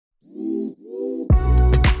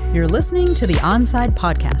You're listening to the Onside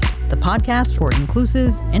Podcast, the podcast for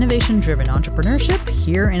inclusive, innovation-driven entrepreneurship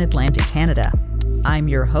here in Atlantic Canada. I'm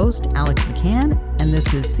your host, Alex McCann, and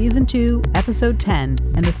this is Season 2, Episode 10,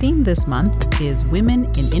 and the theme this month is Women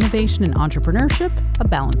in Innovation and Entrepreneurship, a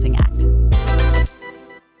Balancing Act.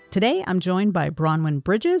 Today, I'm joined by Bronwyn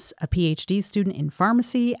Bridges, a PhD student in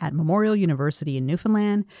pharmacy at Memorial University in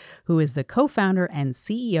Newfoundland, who is the co-founder and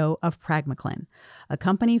CEO of PragmaClin, a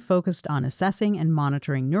company focused on assessing and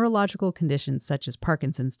monitoring neurological conditions such as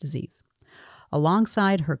Parkinson's disease.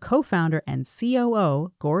 Alongside her co-founder and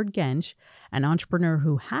COO, Gord Genge, an entrepreneur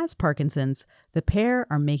who has Parkinson's, the pair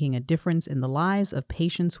are making a difference in the lives of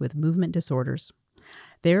patients with movement disorders.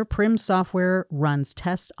 Their PRIM software runs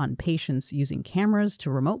tests on patients using cameras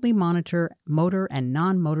to remotely monitor motor and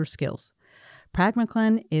non-motor skills.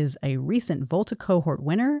 PragmaClin is a recent Volta Cohort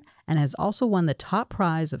winner and has also won the top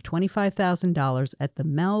prize of $25,000 at the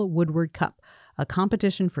Mel Woodward Cup, a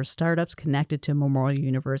competition for startups connected to Memorial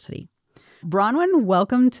University. Bronwyn,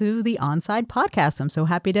 welcome to the Onside Podcast. I'm so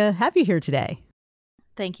happy to have you here today.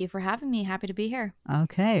 Thank you for having me. Happy to be here.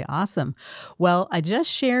 Okay, awesome. Well, I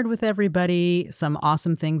just shared with everybody some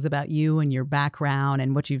awesome things about you and your background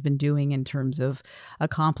and what you've been doing in terms of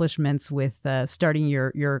accomplishments with starting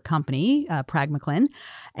your company, PragmaClin.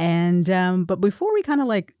 And but before we kind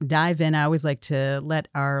of dive in, I always like to let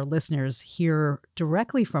our listeners hear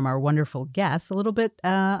directly from our wonderful guests a little bit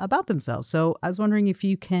about themselves. So I was wondering if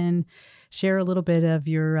you can share a little bit of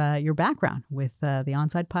your background with the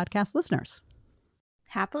Onside Podcast listeners.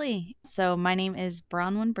 Happily. So my name is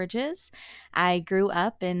Bronwyn Bridges. I grew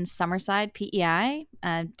up in Summerside, PEI,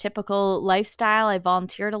 a typical lifestyle. I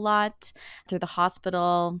volunteered a lot through the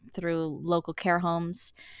hospital, through local care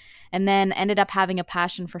homes, and then ended up having a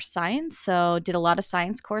passion for science. So did a lot of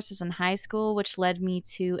science courses in high school, which led me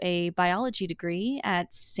to a biology degree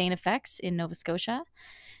at St. FX in Nova Scotia.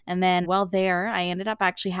 And then while there, I ended up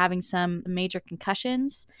actually having some major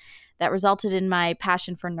concussions that resulted in my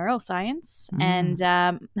passion for neuroscience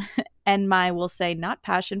and my, we'll say, not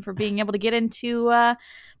passion for being able to get into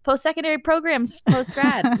post-secondary programs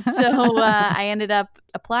post-grad. So I ended up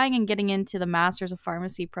applying and getting into the Master's of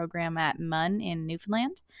Pharmacy program at MUN in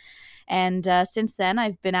Newfoundland. And since then,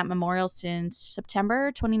 I've been at Memorial since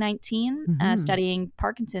September 2019, studying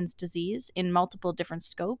Parkinson's disease in multiple different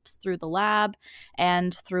scopes through the lab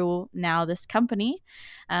and through now this company,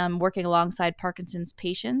 working alongside Parkinson's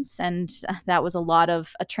patients. And that was a lot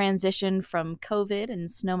of a transition from COVID and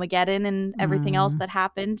Snowmageddon and everything else that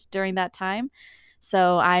happened during that time.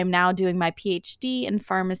 So I'm now doing my PhD in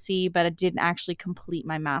pharmacy, but I didn't actually complete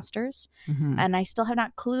my master's. And I still have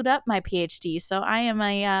not clued up my PhD. So I am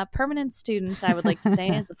a permanent student, I would like to say,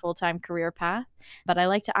 as a full-time career path. But I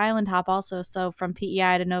like to island hop also. So from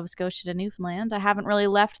PEI to Nova Scotia to Newfoundland, I haven't really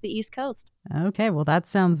left the East Coast. Okay, well, that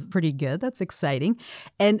sounds pretty good. That's exciting.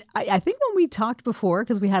 And I think when we talked before,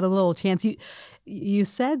 because we had a little chance, you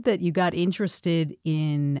said that you got interested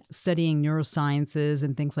in studying neurosciences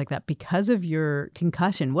and things like that because of your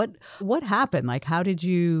concussion. What happened? How did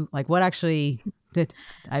you, what actually did,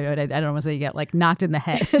 I don't want to say you got knocked in the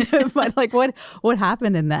head, but what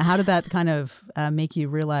happened in that? How did that kind of make you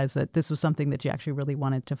realize that this was something that you actually really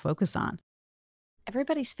wanted to focus on?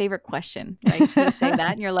 Everybody's favorite question, right? So you say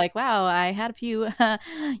that and you're like, wow, I had a few,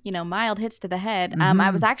 mild hits to the head.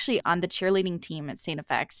 I was actually on the cheerleading team at St.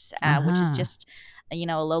 FX, which is just, a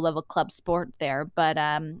low-level club sport there. But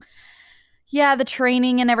the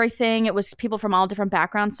training and everything, it was people from all different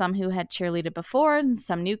backgrounds, some who had cheerleaded before, and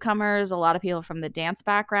some newcomers, a lot of people from the dance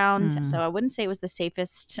background. So I wouldn't say it was the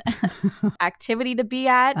safest activity to be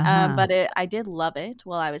at, but I did love it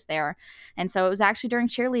while I was there. And so it was actually during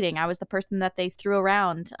cheerleading, I was the person that they threw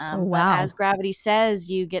around. Wow. But as gravity says,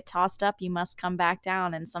 you get tossed up, you must come back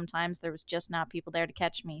down. And sometimes there was just not people there to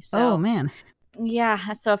catch me. So, oh, man.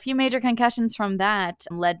 Yeah. So a few major concussions from that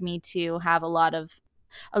led me to have a lot of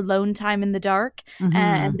alone time in the dark,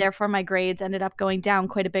 and therefore my grades ended up going down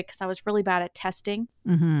quite a bit because I was really bad at testing,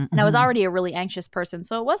 and I was already a really anxious person,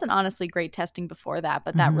 so it wasn't honestly great testing before that,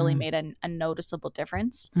 but that really made a noticeable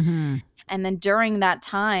difference. And then during that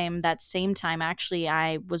same time actually,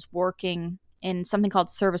 I was working in something called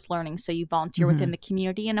service learning, so you volunteer within the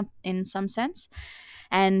community in some sense.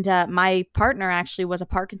 And my partner actually was a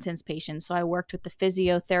Parkinson's patient. So I worked with the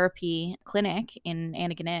physiotherapy clinic in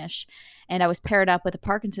Antigonish. And I was paired up with a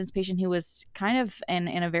Parkinson's patient who was kind of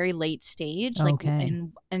in a very late stage, like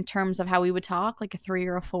in terms of how we would talk, like a 3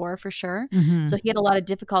 or a 4 for sure. Mm-hmm. So he had a lot of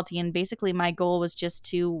difficulty. And basically my goal was just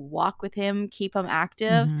to walk with him, keep him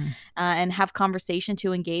active, and have conversation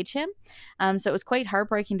to engage him. So it was quite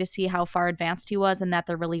heartbreaking to see how far advanced he was and that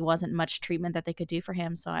there really wasn't much treatment that they could do for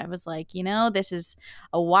him. So I was like, this is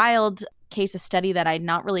a wild case of study that I'd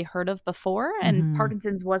not really heard of before. And Mm-hmm.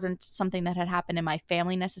 Parkinson's wasn't something that had happened in my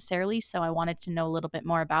family necessarily. So I wanted to know a little bit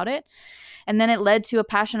more about it. And then it led to a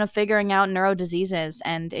passion of figuring out neurodiseases.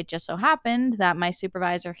 And it just so happened that my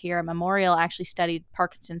supervisor here at Memorial actually studied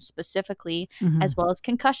Parkinson's specifically, Mm-hmm. as well as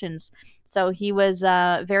concussions. So he was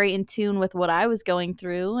very in tune with what I was going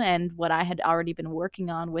through and what I had already been working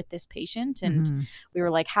on with this patient. And Mm-hmm. we were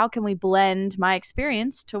like, how can we blend my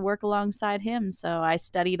experience to work alongside him? So I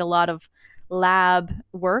studied a lot of lab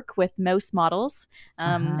work with mouse models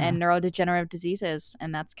and neurodegenerative diseases.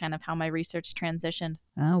 And that's kind of how my research transitioned.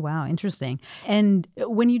 Oh, wow. Interesting. And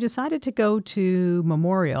when you decided to go to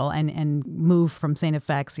Memorial and move from St.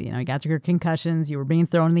 FX, you got your concussions, you were being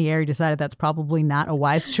thrown in the air, you decided that's probably not a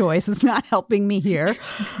wise choice. It's not helping me here.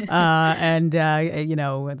 It's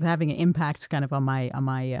having an impact kind of on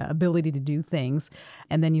my ability to do things.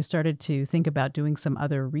 And then you started to think about doing some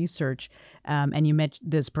other research. And you met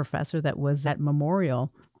this professor that was at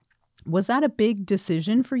Memorial. Was that a big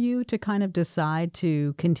decision for you to kind of decide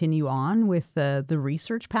to continue on with the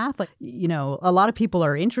research path? Like, a lot of people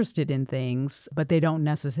are interested in things, but they don't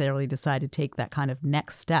necessarily decide to take that kind of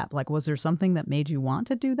next step. Like, was there something that made you want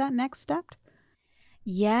to do that next step?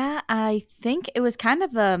 Yeah, I think it was kind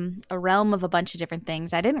of a realm of a bunch of different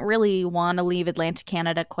things. I didn't really want to leave Atlantic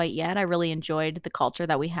Canada quite yet. I really enjoyed the culture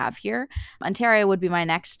that we have here. Ontario would be my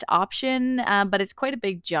next option, but it's quite a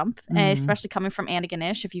big jump, especially coming from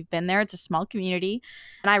Antigonish. If you've been there, it's a small community,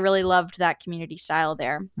 and I really loved that community style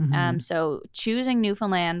there. Mm-hmm. So choosing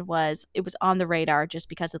Newfoundland was on the radar just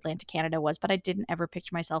because Atlantic Canada was, but I didn't ever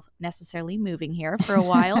picture myself necessarily moving here for a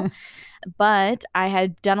while. But I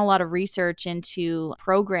had done a lot of research into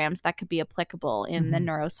programs that could be applicable in the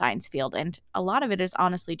neuroscience field. And a lot of it is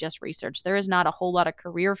honestly just research. There is not a whole lot of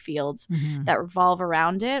career fields that revolve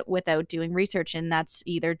around it without doing research. And that's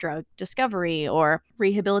either drug discovery or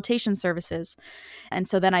rehabilitation services. And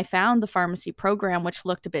so then I found the pharmacy program, which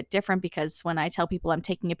looked a bit different because when I tell people I'm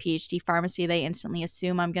taking a PhD pharmacy, they instantly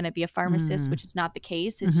assume I'm going to be a pharmacist, which is not the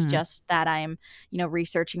case. It's just that I'm,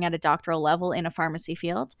 researching at a doctoral level in a pharmacy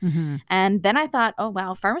field. And then I thought, oh,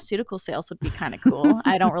 wow, pharmaceutical sales would be kind of cool.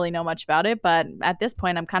 I don't really know much about it, but at this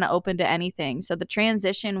point, I'm kind of open to anything. So the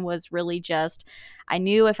transition was really just, I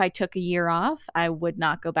knew if I took a year off, I would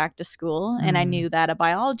not go back to school. And I knew that a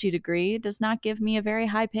biology degree does not give me a very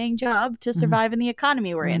high paying job to survive in the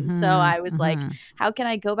economy we're in. So I was like, how can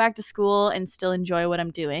I go back to school and still enjoy what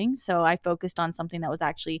I'm doing? So I focused on something that was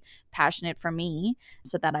actually passionate for me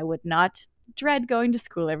so that I would not dread going to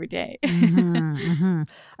school every day.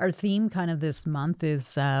 Our theme kind of this month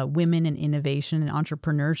is women in innovation and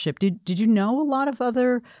entrepreneurship. Did you know a lot of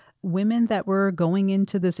other women that were going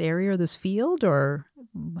into this area or this field, or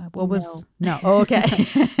what was no? Oh, okay.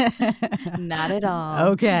 Not at all.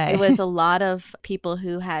 Okay. It was a lot of people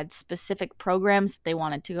who had specific programs that they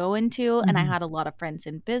wanted to go into. And I had a lot of friends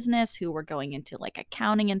in business who were going into like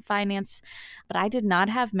accounting and finance, but I did not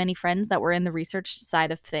have many friends that were in the research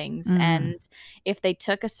side of things. And if they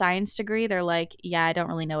took a science degree, they're like, yeah, I don't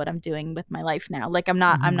really know what I'm doing with my life now. Like I'm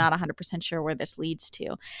not 100% sure where this leads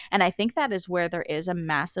to. And I think that is where there is a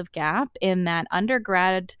massive gap in that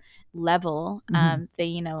undergrad level.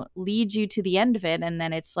 They lead you to the end of it, and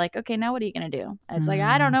then it's like, okay, now what are you gonna do? And it's like,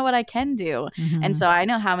 I don't know what I can do. And so I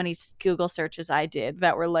know how many Google searches I did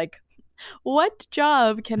that were like, what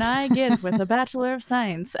job can I get with a Bachelor of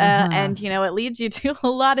Science? And it leads you to a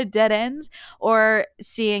lot of dead ends, or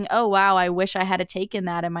seeing, oh wow, I wish I had taken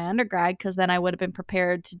that in my undergrad because then I would have been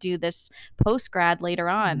prepared to do this post grad later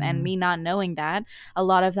on. And me not knowing that, a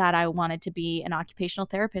lot of that, I wanted to be an occupational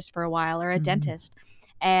therapist for a while or a dentist.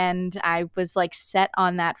 And I was like set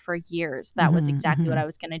on that for years. That was exactly what I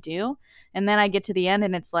was going to do. And then I get to the end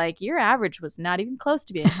and it's like, your average was not even close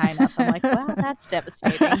to being high enough. I'm like, wow, that's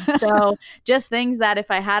devastating. So just things that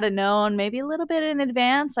if I had known maybe a little bit in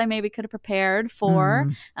advance, I maybe could have prepared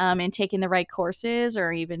for and taking the right courses,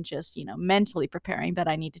 or even just, mentally preparing that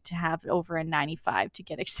I needed to have over a 95 to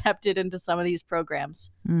get accepted into some of these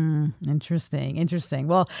programs. Interesting.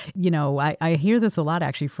 Well, I hear this a lot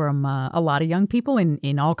actually from a lot of young people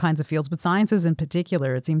in all kinds of fields, but sciences in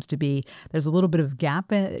particular. It seems to be there's a little bit of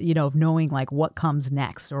gap, of knowing like what comes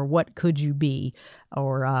next, or what could you be,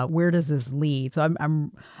 or where does this lead. So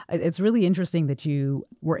it's really interesting that you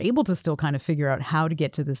were able to still kind of figure out how to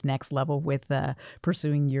get to this next level with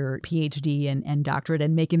pursuing your PhD and doctorate,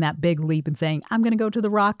 and making that big leap and saying, I'm going to go to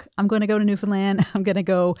the Rock, I'm going to go to Newfoundland, I'm going to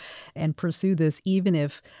go and pursue this, even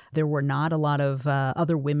if there were not a lot of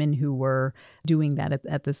other women who were doing that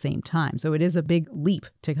at the same time. So it is a big leap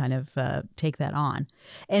leap to kind of take that on.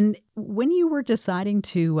 And when you were deciding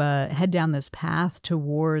to head down this path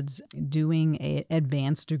towards doing an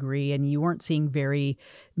advanced degree and you weren't seeing very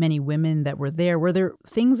many women that were there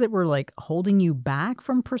things that were like holding you back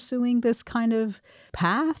from pursuing this kind of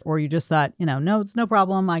path? Or you just thought, no, it's no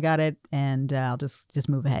problem. I got it. And I'll just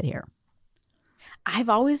move ahead here. I've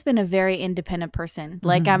always been a very independent person.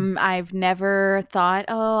 Like I've never thought,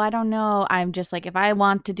 oh, I don't know. I'm just like, if I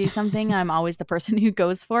want to do something, I'm always the person who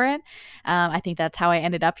goes for it. I think that's how I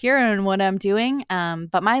ended up here and what I'm doing.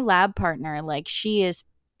 But my lab partner, like she's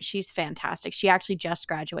fantastic. She actually just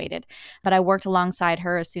graduated, but I worked alongside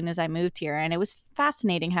her as soon as I moved here. And it was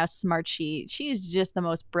fascinating how smart she's just the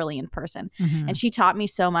most brilliant person. And she taught me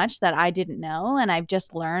so much that I didn't know. And I've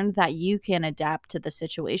just learned that you can adapt to the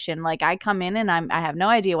situation. Like I come in and I have no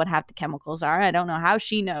idea what half the chemicals are. I don't know how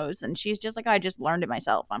she knows. And she's just like, I just learned it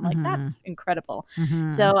myself. I'm like, that's incredible.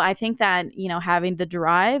 So I think that, having the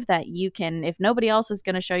drive that you can, if nobody else is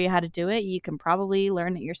going to show you how to do it, you can probably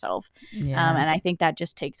learn it yourself. Yeah. And I think that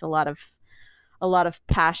just takes a lot of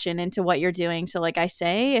passion into what you're doing. So like I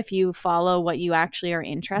say, if you follow what you actually are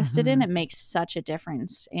interested in, it makes such a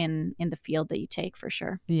difference in the field that you take, for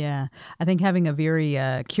sure. Yeah. I think having a very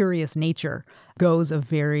curious nature goes a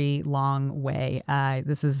very long way.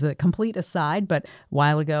 This is a complete aside, but a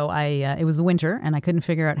while ago, it was winter and I couldn't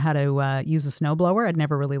figure out how to use a snowblower. I'd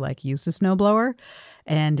never really used a snowblower,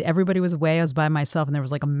 and everybody was away. I was by myself and there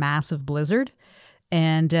was like a massive blizzard.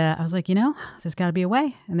 And I was like, there's got to be a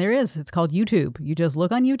way. And there is. It's called YouTube. You just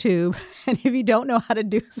look on YouTube. And if you don't know how to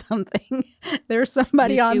do something, there's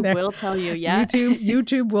somebody on there. YouTube will tell you. Yeah.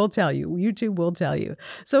 YouTube will tell you. YouTube will tell you.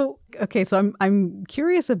 So, okay. So I'm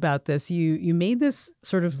curious about this. You made this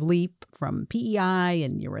sort of leap from PEI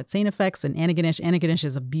and you were at St. FX and Antigonish. Antigonish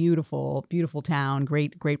is a beautiful, beautiful town.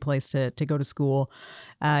 Great place to go to school.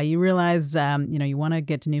 You realize, you want to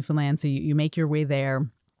get to Newfoundland. So you make your way there.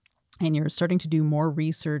 And you're starting to do more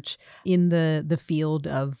research in the field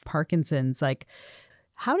of Parkinson's. Like,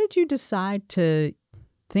 how did you decide to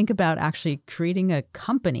think about actually creating a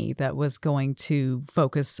company that was going to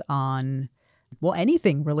focus on,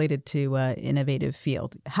 anything related to innovative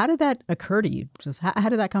field? How did that occur to you? Just how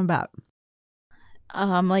did that come about?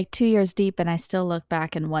 Like 2 years deep, and I still look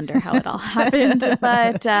back and wonder how it all happened.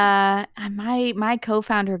 But my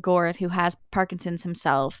co-founder, Gord, who has Parkinson's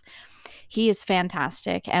himself, he is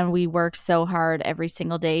fantastic, and we work so hard every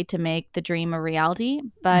single day to make the dream a reality.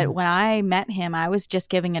 But when I met him, I was just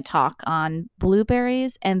giving a talk on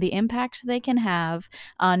blueberries and the impact they can have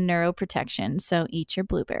on neuroprotection. So eat your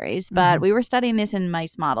blueberries. But we were studying this in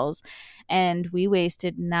mice models, and we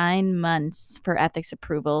wasted 9 months for ethics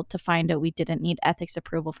approval to find out we didn't need ethics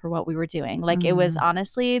approval for what we were doing. Like it was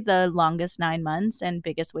honestly the longest 9 months and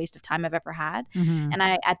biggest waste of time I've ever had. And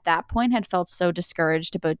I, at that point, had felt so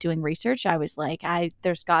discouraged about doing research. I was like,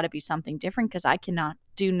 there's got to be something different, because I cannot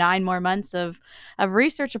do 9 more months of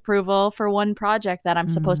research approval for one project that I'm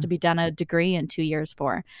supposed to be done a degree in 2 years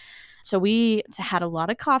for. So we had a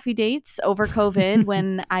lot of coffee dates over COVID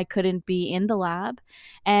when I couldn't be in the lab.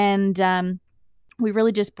 And we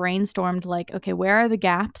really just brainstormed like, okay, where are the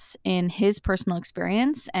gaps in his personal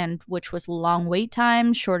experience, and which was long wait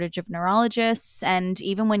time, shortage of neurologists. And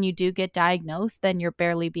even when you do get diagnosed, then you're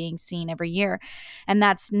barely being seen every year. And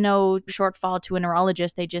that's no shortfall to a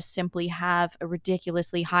neurologist. They just simply have a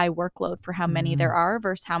ridiculously high workload for how many there are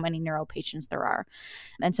versus how many neuro patients there are.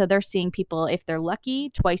 And so they're seeing people, if they're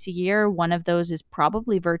lucky, twice a year. One of those is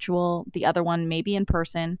probably virtual. The other one maybe in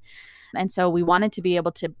person. And so we wanted to be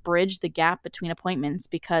able to bridge the gap between appointments,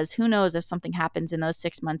 because who knows if something happens in those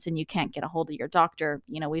 6 months and you can't get a hold of your doctor.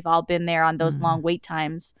 We've all been there on those long wait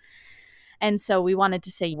times. And so we wanted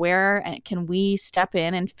to say, where can we step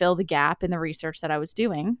in and fill the gap in the research that I was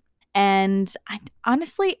doing? And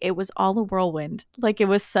honestly, it was all a whirlwind. Like, it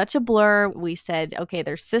was such a blur. We said, okay,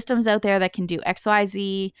 there's systems out there that can do X, Y,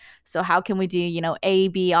 Z. So how can we do, A,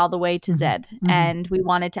 B, all the way to Z? And we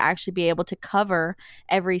wanted to actually be able to cover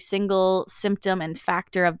every single symptom and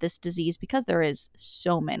factor of this disease, because there is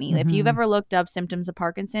so many. If you've ever looked up symptoms of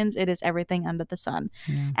Parkinson's, it is everything under the sun.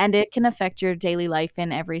 And it can affect your daily life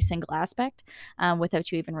in every single aspect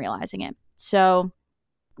without you even realizing it. So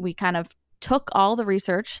we kind of took all the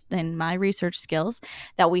research and my research skills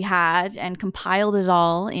that we had and compiled it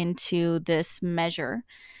all into this measure,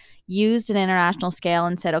 used an international scale,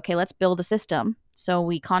 and said, okay, let's build a system. So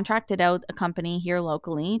we contracted out a company here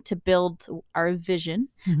locally to build our vision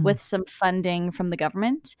with some funding from the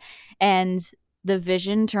government. And the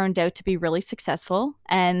vision turned out to be really successful.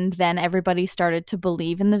 And then everybody started to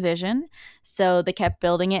believe in the vision. So they kept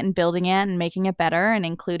building it and making it better and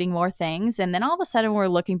including more things. And then all of a sudden we're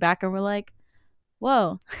looking back and we're like,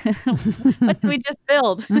 whoa, what did we just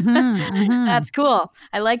build? That's cool.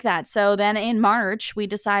 I like that. So then in March, we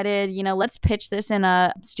decided, let's pitch this in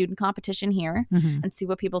a student competition here and see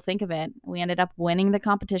what people think of it. We ended up winning the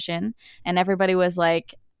competition, and everybody was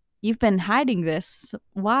like, you've been hiding this.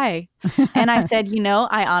 Why? And I said,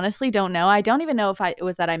 I honestly don't know. I don't even know if it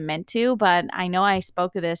was that I meant to, but I know I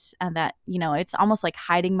spoke of this and that, it's almost like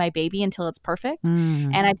hiding my baby until it's perfect.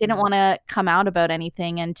 And I didn't want to come out about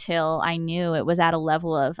anything until I knew it was at a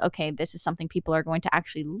level of, okay, this is something people are going to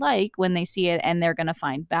actually like when they see it and they're going to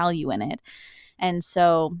find value in it. And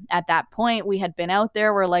so at that point, we had been out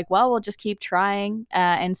there. We're like, well, we'll just keep trying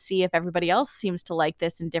and see if everybody else seems to like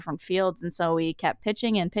this in different fields. And so we kept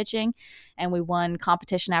pitching, and we won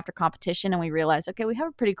competition after competition. And we realized, okay, we have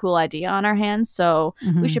a pretty cool idea on our hands. So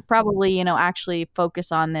we should probably, actually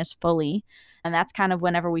focus on this fully. And that's kind of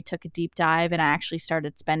whenever we took a deep dive and I actually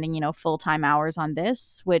started spending, full-time hours on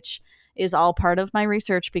this, which is all part of my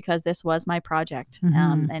research because this was my project.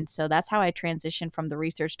 And so that's how I transitioned from the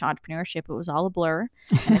research to entrepreneurship. It was all a blur.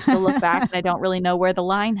 And I still look back and I don't really know where the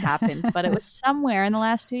line happened, but it was somewhere in the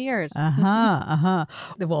last 2 years.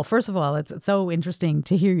 Well, first of all, it's so interesting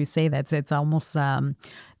to hear you say that. It's almost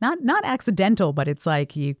not accidental, but it's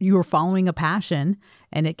like you were following a passion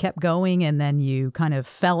and it kept going, and then you kind of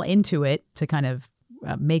fell into it to kind of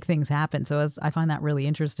make things happen. So I find that really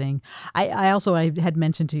interesting. I had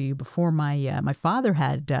mentioned to you before, my father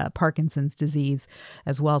had Parkinson's disease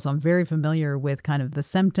as well. So I'm very familiar with kind of the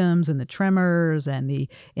symptoms and the tremors and the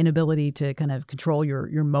inability to kind of control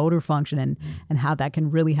your motor function and how that can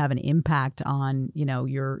really have an impact on,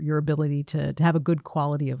 your ability to have a good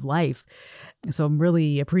quality of life. So I'm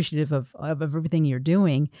really appreciative of everything you're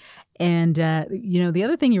doing. And, the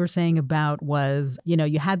other thing you were saying about was,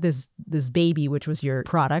 you had this baby, which was your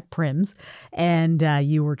product, Prims, and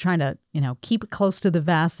you were trying to, keep it close to the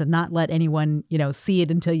vest and not let anyone, see it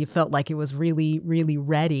until you felt like it was really, really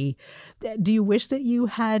ready. Do you wish that you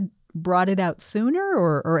had brought it out sooner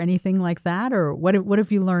or anything like that? Or what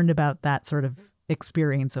have you learned about that sort of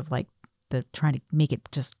experience of like the trying to make it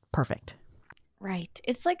just perfect? Right.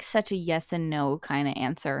 It's like such a yes and no kind of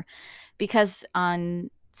answer, because on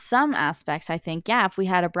some aspects, I think, if we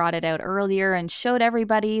had brought it out earlier and showed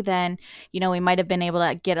everybody, then, we might have been able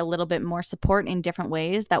to get a little bit more support in different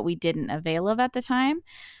ways that we didn't avail of at the time.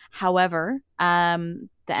 However,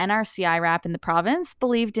 the NRCI rep in the province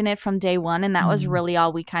believed in it from day one, and that was really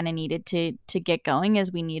all we kind of needed to get going,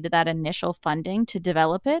 is we needed that initial funding to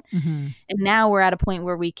develop it. And now we're at a point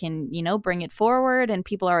where we can, bring it forward, and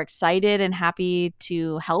people are excited and happy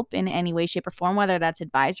to help in any way, shape, or form, whether that's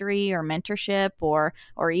advisory or mentorship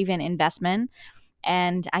or even investment.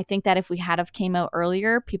 And I think that if we had have came out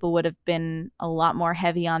earlier, people would have been a lot more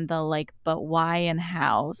heavy on the but why and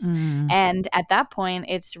hows. And at that point,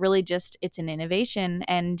 it's really just, it's an innovation,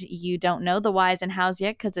 and you don't know the whys and hows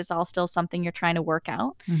yet because it's all still something you're trying to work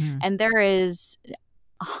out. And there is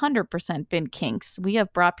 100% been kinks. We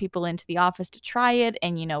have brought people into the office to try it,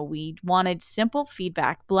 and we wanted simple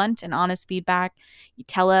feedback, blunt and honest feedback. You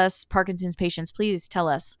tell us, Parkinson's patients, please tell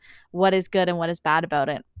us what is good and what is bad about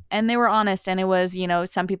it. And they were honest, and it was,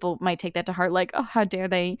 some people might take that to heart, like, oh, how dare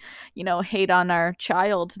they, hate on our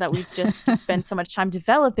child that we've just spent so much time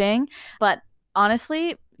developing. But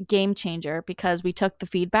honestly, game changer, because we took the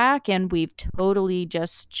feedback and we've totally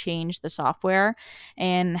just changed the software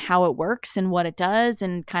and how it works and what it does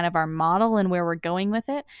and kind of our model and where we're going with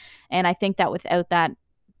it. And I think that without that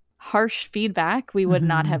harsh feedback, we would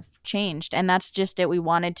not have changed. And that's just it. We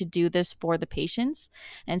wanted to do this for the patients.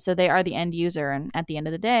 And so they are the end user. And at the end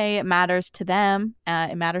of the day, it matters to them.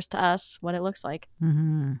 It matters to us what it looks like.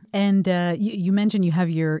 And you mentioned you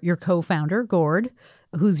have your co-founder, Gord,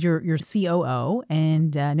 who's your COO.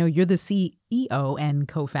 And no, you're the CEO and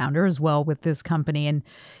co-founder as well with this company.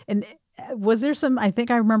 And was there some, I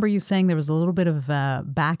think I remember you saying there was a little bit of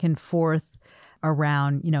back and forth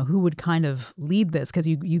around, who would kind of lead this? Because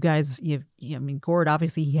you guys, Gord,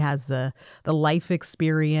 obviously he has the life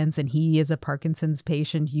experience and he is a Parkinson's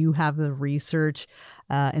patient. You have the research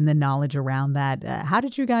and the knowledge around that. How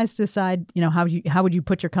did you guys decide, how would you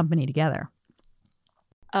put your company together?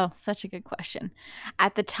 Oh, such a good question.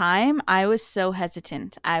 At the time, I was so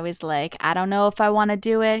hesitant. I was like, I don't know if I want to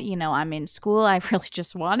do it. I'm in school. I really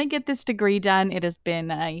just want to get this degree done. It has been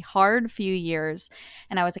a hard few years.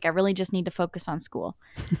 And I was like, I really just need to focus on school.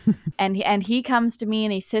 and he comes to me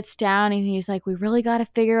and he sits down and he's like, we really got to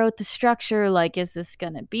figure out the structure. Like, is this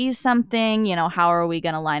going to be something? How are we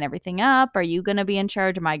going to line everything up? Are you going to be in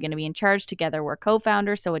charge? Am I going to be in charge? Together, we're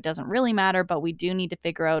co-founders, so it doesn't really matter. But we do need to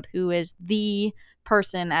figure out who is the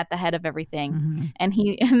person at the head of everything. And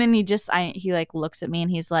then he like looks at me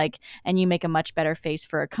and he's like, and you make a much better face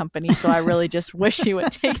for a company. So I really just wish you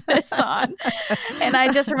would take this on. And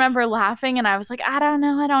I just remember laughing and I was like, I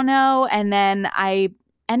don't know. And then I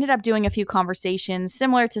ended up doing a few conversations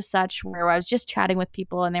similar to such where I was just chatting with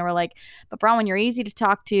people and they were like, but Bronwyn, you're easy to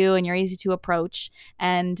talk to and you're easy to approach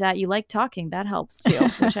and you like talking. That helps too,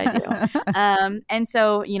 which I do. And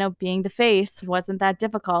so, being the face wasn't that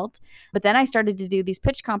difficult. But then I started to do these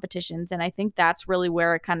pitch competitions. And I think that's really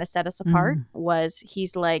where it kind of set us apart was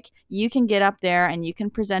he's like, you can get up there and you can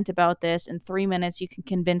present about this in 3 minutes. You can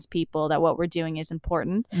convince people that what we're doing is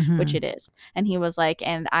important, which it is. And he was like,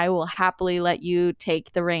 and I will happily let you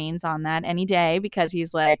take the reins on that any day, because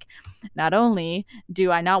he's like, not only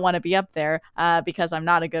do I not want to be up there because I'm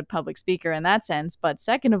not a good public speaker in that sense, but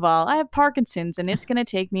second of all, I have Parkinson's and it's going to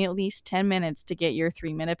take me at least 10 minutes to get your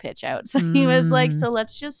 3-minute pitch out. So he was like, so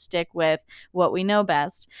let's just stick with what we know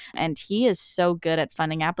best. And he is so good at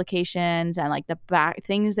funding applications and like the back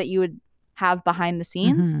things that you would have behind the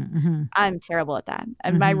scenes. I'm terrible at that.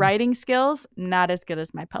 And my writing skills, not as good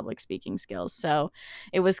as my public speaking skills. So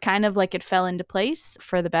it was kind of like it fell into place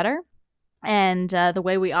for the better. And the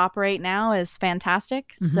way we operate now is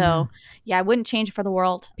fantastic. So yeah, I wouldn't change it for the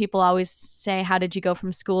world. People always say, how did you go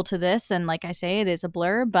from school to this? And like I say, it is a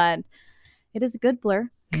blur, but it is a good blur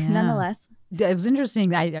nonetheless. It was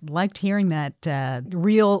interesting. I liked hearing that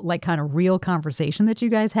real conversation that you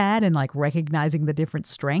guys had and like recognizing the different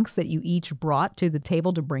strengths that you each brought to the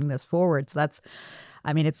table to bring this forward. So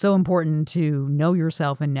it's so important to know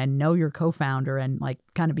yourself and know your co-founder and like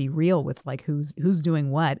kind of be real with like who's doing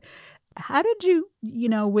what. How did you,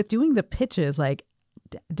 with doing the pitches, like,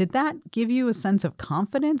 did that give you a sense of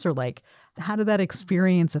confidence or like, how did that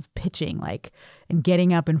experience of pitching, like, and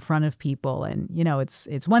getting up in front of people and,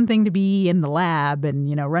 it's one thing to be in the lab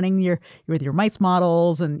and, running with your mice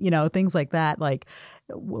models and, things like that. Like,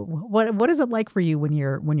 what is it like for you when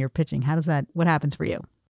you're pitching? What happens for you?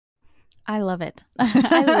 I love it.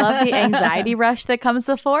 I love the anxiety rush that comes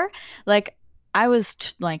before. Like, I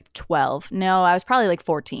was like 12. No, I was probably like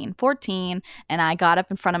 14, and I got up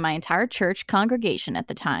in front of my entire church congregation at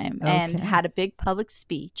the time and had a big public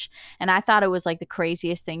speech. And I thought it was like the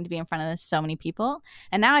craziest thing to be in front of so many people.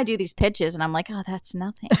 And now I do these pitches and I'm like, oh, that's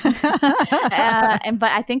nothing.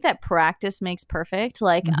 But I think that practice makes perfect.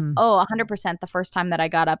 Like, 100% the first time that I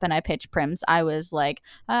got up and I pitched prims, I was like,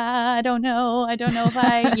 I don't know if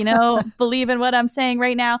I, believe in what I'm saying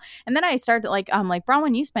right now. And then I started I'm like,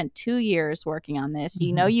 Bronwyn, you spent 2 years working on this.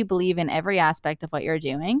 You believe in every aspect of what you're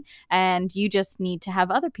doing, and you just need to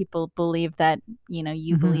have other people believe that,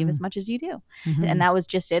 you believe as much as you do. And that was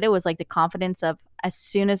just it. It was like the confidence of, as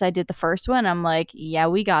soon as I did the first one, I'm like, yeah,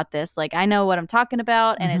 we got this. Like, I know what I'm talking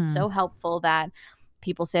about. And it's so helpful that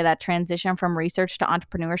people say that transition from research to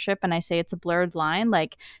entrepreneurship, and I say it's a blurred line,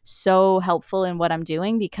 like so helpful in what I'm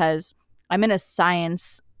doing because I'm in a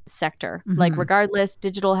science sector. Like, regardless,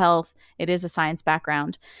 digital health, it is a science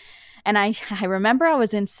background. And I remember I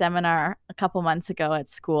was in seminar a couple months ago at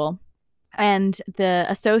school, and the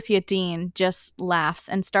associate dean just laughs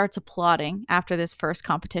and starts applauding after this first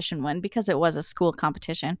competition win, because it was a school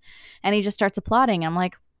competition. And he just starts applauding. I'm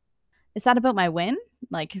like, is that about my win?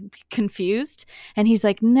 Like, confused. And he's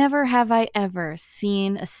like, never have I ever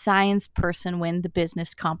seen a science person win the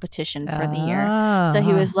business competition for the year. So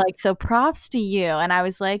he was like, so props to you. And I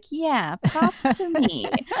was like, yeah, props to me.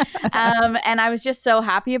 And I was just so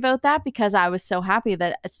happy about that, because I was so happy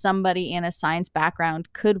that somebody in a science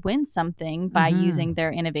background could win something by using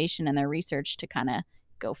their innovation and their research to kind of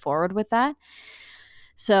go forward with that.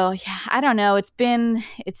 So yeah, I don't know. It's been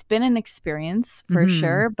an experience for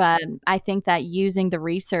sure, but I think that using the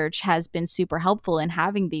research has been super helpful in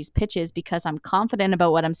having these pitches, because I'm confident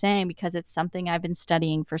about what I'm saying, because it's something I've been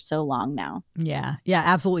studying for so long now. Yeah,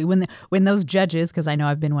 absolutely. When those judges, because I know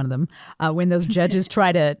I've been one of them, when those judges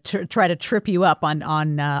try to trip you up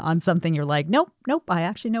on something, you're like, nope, I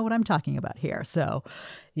actually know what I'm talking about here. So.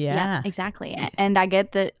 Yeah, exactly. And I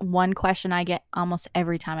get the one question I get almost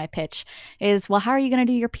every time I pitch is, well, how are you going to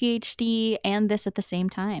do your PhD and this at the same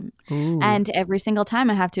time? Ooh. And every single time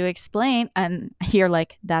I have to explain, and you're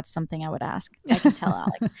like, that's something I would ask. I can tell,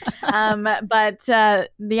 Alex. But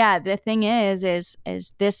the thing is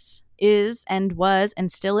this is and was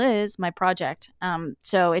and still is my project.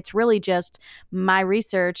 So it's really just my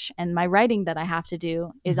research and my writing that I have to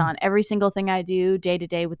do is on every single thing I do day to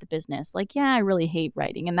day with the business. Like, yeah, I really hate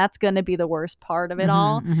writing, and that's going to be the worst part of it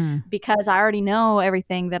all, because I already know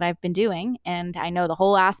everything that I've been doing, and I know the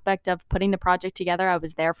whole aspect of putting the project together. I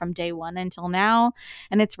was there from day one until now,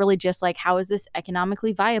 and it's really just like, how is this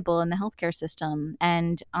economically viable in the healthcare system,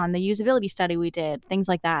 and on the usability study we did, things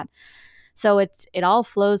like that. So it all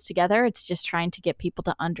flows together. It's just trying to get people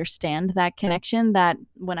to understand that connection, that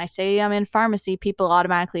when I say I'm in pharmacy, people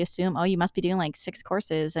automatically assume, oh, you must be doing like 6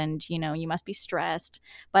 courses and, you know, you must be stressed.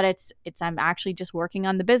 But it's I'm actually just working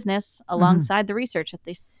on the business alongside the research at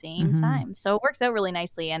the same time. So it works out really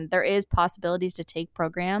nicely. And there is possibilities to take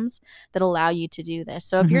programs that allow you to do this.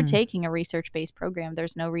 So if you're taking a research-based program,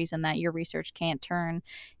 there's no reason that your research can't turn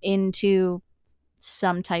into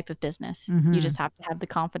some type of business. You just have to have the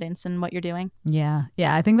confidence in what you're doing. Yeah.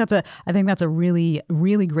 I think that's a really,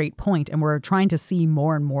 really great point. And we're trying to see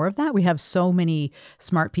more and more of that. We have so many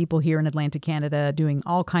smart people here in Atlantic Canada doing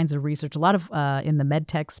all kinds of research, a lot of in the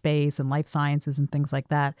medtech space and life sciences and things like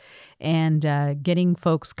that. And getting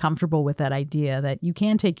folks comfortable with that idea that you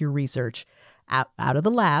can take your research out of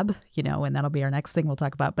the lab, you know, and that'll be our next thing we'll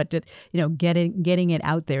talk about. But, you know, getting it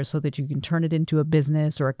out there so that you can turn it into a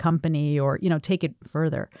business or a company or, you know, take it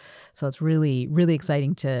further. So it's really, really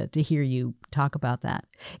exciting to hear you talk about that.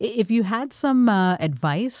 If you had some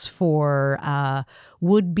advice for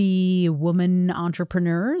would-be woman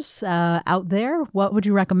entrepreneurs out there, what would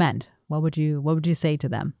you recommend? What would you say to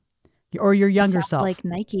them? Or your younger self? Like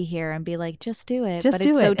Nike here and be like, just do it. Just but do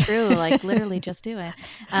it's it. so true. Like literally just do it.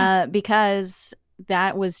 Because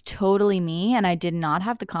that was totally me. And I did not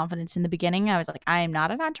have the confidence in the beginning. I was like, I am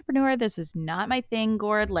not an entrepreneur. This is not my thing,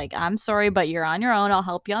 Gord. Like, I'm sorry, but you're on your own. I'll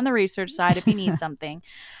help you on the research side if you need something.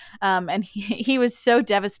 And he was so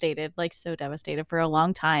devastated for a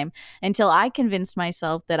long time until I convinced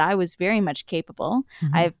myself that I was very much capable.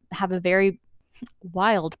 I have a very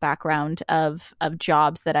wild background of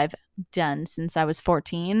jobs that I've done since I was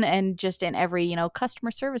 14, and just in every, you know, customer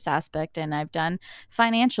service aspect, and I've done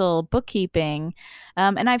financial bookkeeping,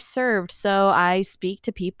 and I've served, so I speak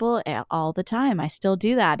to people all the time. I still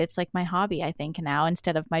do that. It's like my hobby, I think, now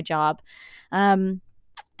instead of my job. And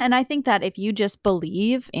I think that if you just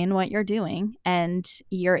believe in what you're doing and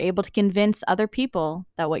you're able to convince other people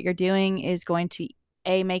that what you're doing is going to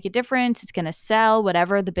make a difference, it's going to sell,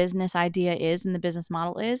 whatever the business idea is and the business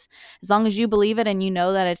model is, as long as you believe it and you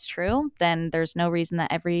know that it's true, then there's no reason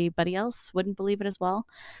that everybody else wouldn't believe it as well.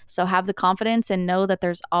 So have the confidence and know that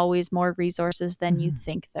there's always more resources than you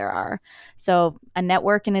think there are. So a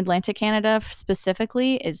network in Atlantic Canada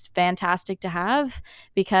specifically is fantastic to have,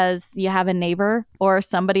 because you have a neighbor or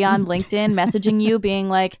somebody on LinkedIn messaging you being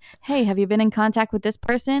like, hey, have you been in contact with this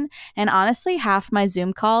person? And honestly, half my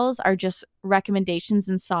Zoom calls are just recommendations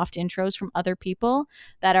and soft intros from other people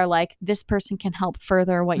that are like, this person can help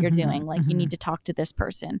further what you're doing. Like, you need to talk to this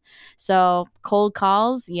person. So cold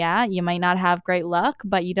calls, yeah, you might not have great luck,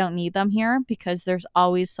 but you don't need them here because there's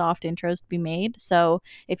always soft intros to be made. So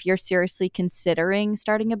if you're seriously considering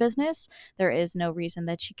starting a business, there is no reason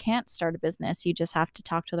that you can't start a business. You just have to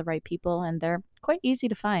talk to the right people, and they're quite easy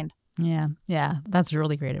to find. Yeah. That's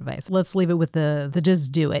really great advice. Let's leave it with the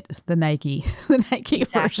just do it, the Nike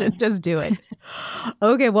version. Just do it.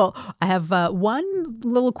 Okay. Well, I have one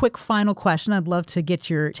little quick final question I'd love to get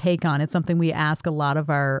your take on. It's something we ask a lot of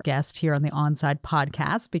our guests here on the Onside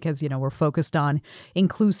podcast because, you know, we're focused on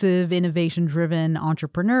inclusive, innovation-driven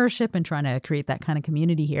entrepreneurship and trying to create that kind of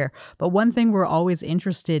community here. But one thing we're always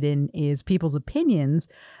interested in is people's opinions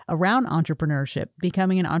around entrepreneurship.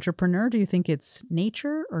 Becoming an entrepreneur, do you think it's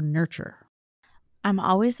nature or nurture? I'm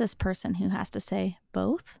always this person who has to say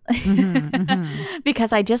both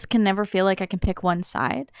because I just can never feel like I can pick one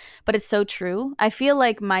side, but it's so true. I feel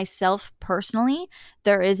like myself personally,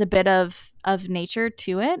 there is a bit of nature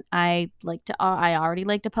to it. I already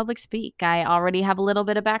like to public speak. I already have a little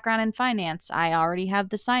bit of background in finance. I already have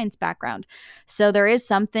the science background. So there is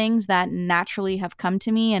some things that naturally have come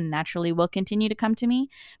to me and naturally will continue to come to me,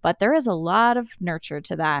 but there is a lot of nurture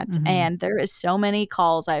to that. And there is so many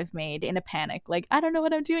calls I've made in a panic, like, I don't know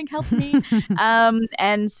what I'm doing, help me.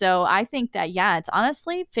 And so I think that, yeah, it's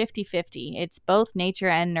honestly 50-50. It's both nature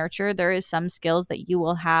and nurture. There is some skills that you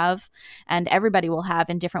will have and everybody will have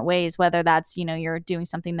in different ways, whether that's, you know, you're doing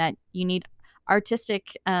something that you need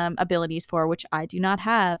artistic abilities for, which I do not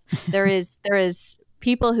have. There is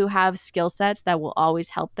people who have skill sets that will always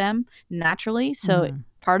help them naturally. So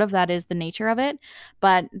Part of that is the nature of it,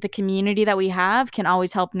 but the community that we have can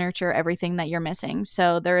always help nurture everything that you're missing.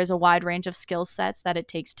 So there is a wide range of skill sets that it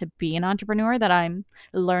takes to be an entrepreneur that I'm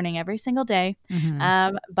learning every single day.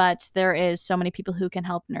 But there is so many people who can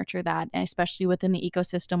help nurture that, and especially within the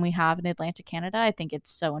ecosystem we have in Atlantic Canada. I think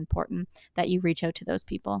it's so important that you reach out to those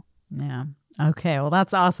people. Yeah. Okay. Well,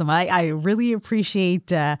 that's awesome. I really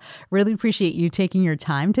appreciate you taking your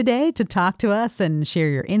time today to talk to us and share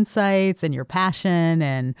your insights and your passion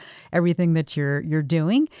and everything that you're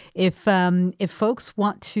doing. If folks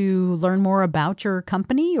want to learn more about your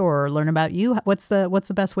company or learn about you, what's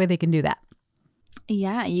the best way they can do that?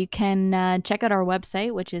 Yeah, you can check out our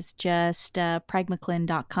website, which is just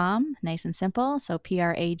PragmaClin.com. Nice and simple. So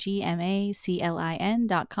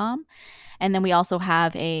PragmaClin.com. And then we also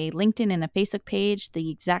have a LinkedIn and a Facebook page, the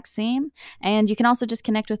exact same. And you can also just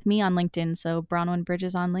connect with me on LinkedIn. So Bronwyn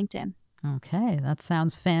Bridges on LinkedIn. Okay, that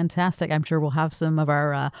sounds fantastic. I'm sure we'll have some of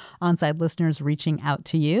our on-site listeners reaching out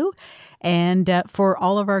to you. And for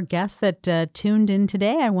all of our guests that tuned in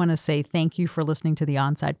today, I want to say thank you for listening to the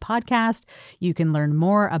On-Site podcast. You can learn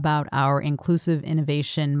more about our Inclusive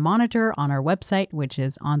Innovation Monitor on our website, which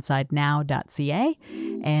is onsitenow.ca,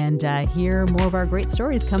 and hear more of our great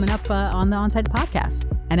stories coming up on the On-Site podcast.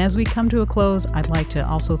 And as we come to a close, I'd like to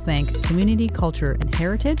also thank Community, Culture, and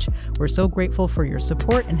Heritage. We're so grateful for your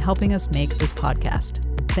support in helping us make this podcast.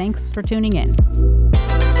 Thanks for tuning in.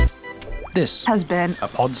 This has been a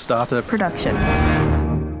Podstarter production.